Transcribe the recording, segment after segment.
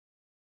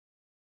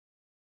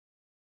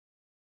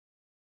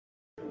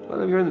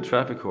Well, if you're in the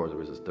traffic court,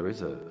 there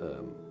is a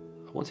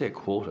I won't say a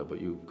quota,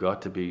 but you've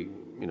got to be,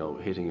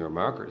 hitting your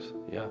markers,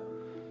 yeah,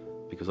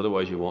 because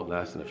otherwise you won't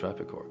last in a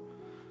traffic court.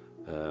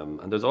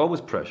 And there's always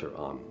pressure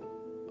on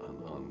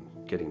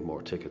getting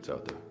more tickets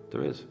out there.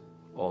 There is,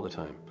 all the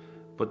time.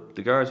 But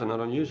the guards are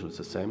not unusual. It's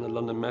the same in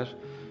London Met.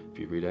 If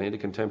you read any of the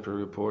contemporary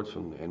reports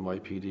from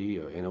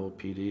NYPD or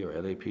NOPD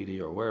or LAPD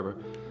or wherever,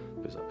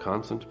 there's a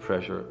constant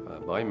pressure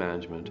by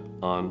management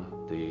on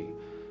the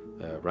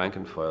rank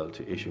and file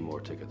to issue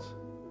more tickets.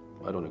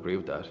 I don't agree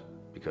with that,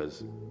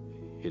 because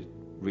it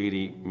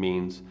really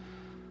means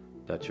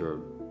that you're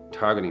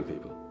targeting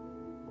people.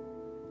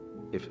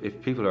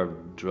 If people are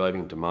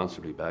driving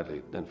demonstrably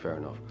badly, then fair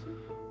enough.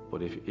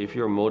 But if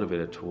you're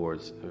motivated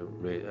towards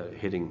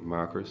hitting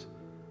markers,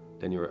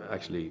 then you're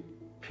actually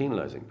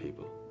penalising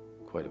people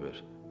quite a bit.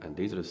 And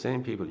these are the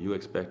same people you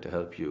expect to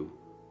help you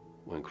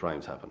when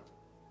crimes happen,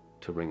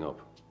 to ring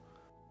up.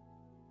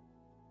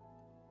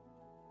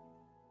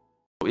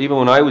 Even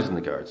when I was in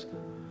the guards,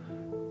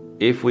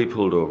 if we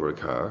pulled over a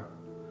car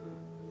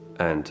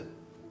and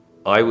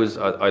I was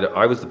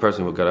the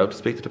person who got out to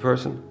speak to the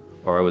person,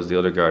 or I was the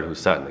other guard who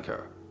sat in the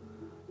car,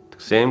 the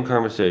same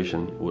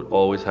conversation would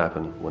always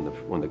happen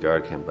when the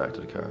guard came back to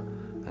the car,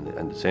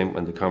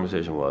 and the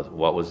conversation was,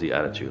 what was the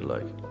attitude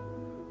like?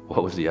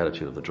 What was the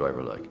attitude of the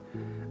driver like?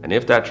 And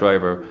if that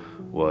driver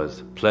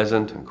was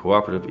pleasant and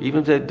cooperative, even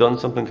if they'd done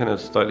something kind of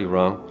slightly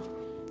wrong,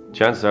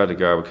 chances are the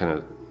guard would kind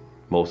of,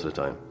 most of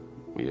the time,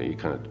 you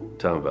kind of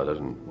tell them about it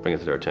and bring it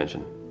to their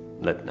attention,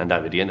 and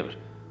that'd be the end of it.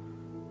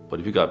 But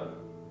if you got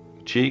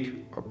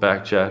cheek or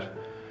back chat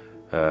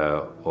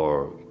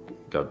or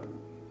got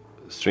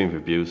a stream of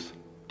abuse,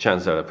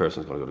 chances are that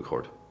person's going to go to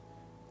court.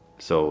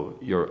 So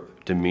your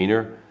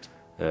demeanour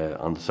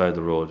on the side of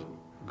the road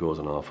goes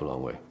an awful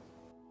long way.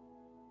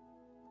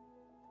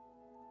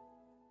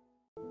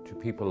 Do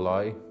people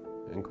lie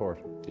in court?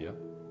 Yeah.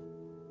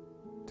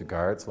 Do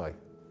guards lie?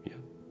 Yeah.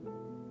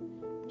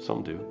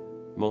 Some do.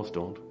 Most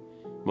don't.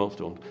 Most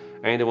don't.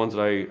 Any of the ones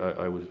that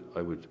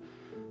I would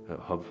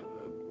have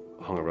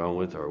hung around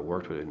with or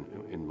worked with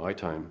in my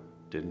time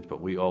didn't,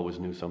 but we always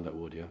knew some that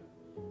would, yeah.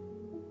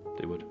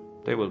 They would.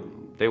 They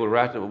will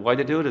why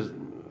they do it is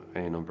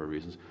any number of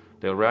reasons.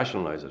 They'll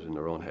rationalize it in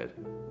their own head.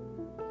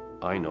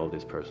 I know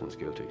this person is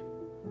guilty,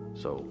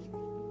 so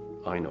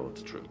I know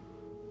it's true.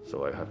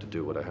 So I have to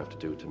do what I have to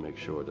do to make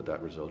sure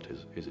that result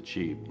is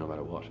achieved no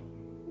matter what.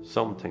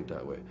 Some think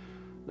that way.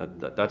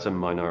 That's a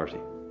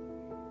minority,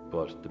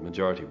 but the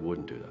majority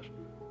wouldn't do that.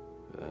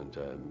 And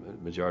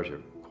the majority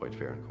are quite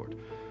fair in court.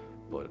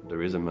 But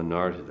there is a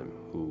minority of them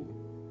who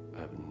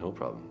have no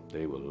problem.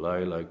 They will lie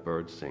like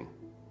birds sing.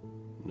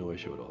 No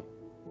issue at all.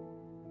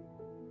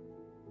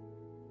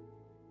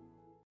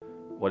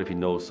 What if he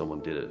knows someone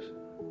did it?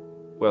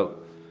 Well,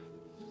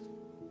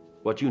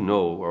 what you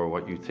know or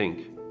what you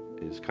think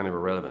is kind of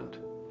irrelevant.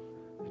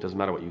 It doesn't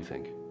matter what you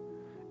think.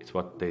 It's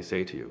what they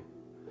say to you.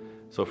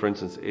 So for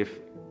instance, if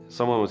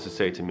someone was to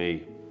say to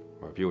me,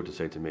 or if you were to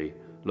say to me,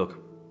 look,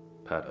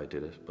 Pat, I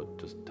did it, but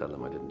just tell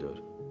them I didn't do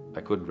it.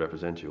 I couldn't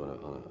represent you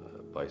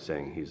by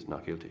saying he's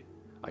not guilty.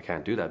 I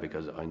can't do that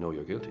because I know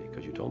you're guilty,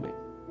 because you told me.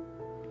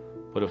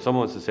 But if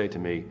someone was to say to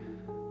me,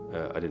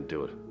 I didn't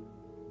do it,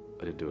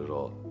 I didn't do it at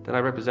all, then I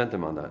represent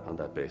them on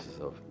that basis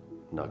of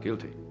not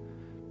guilty,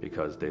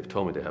 because they've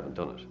told me they haven't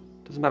done it.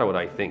 It doesn't matter what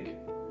I think.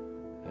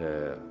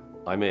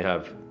 I may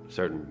have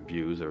certain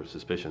views or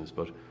suspicions,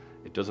 but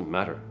it doesn't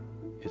matter.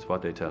 It's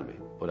what they tell me.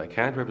 But I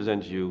can't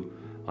represent you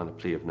on a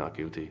plea of not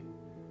guilty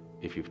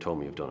if you've told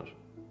me you've done it.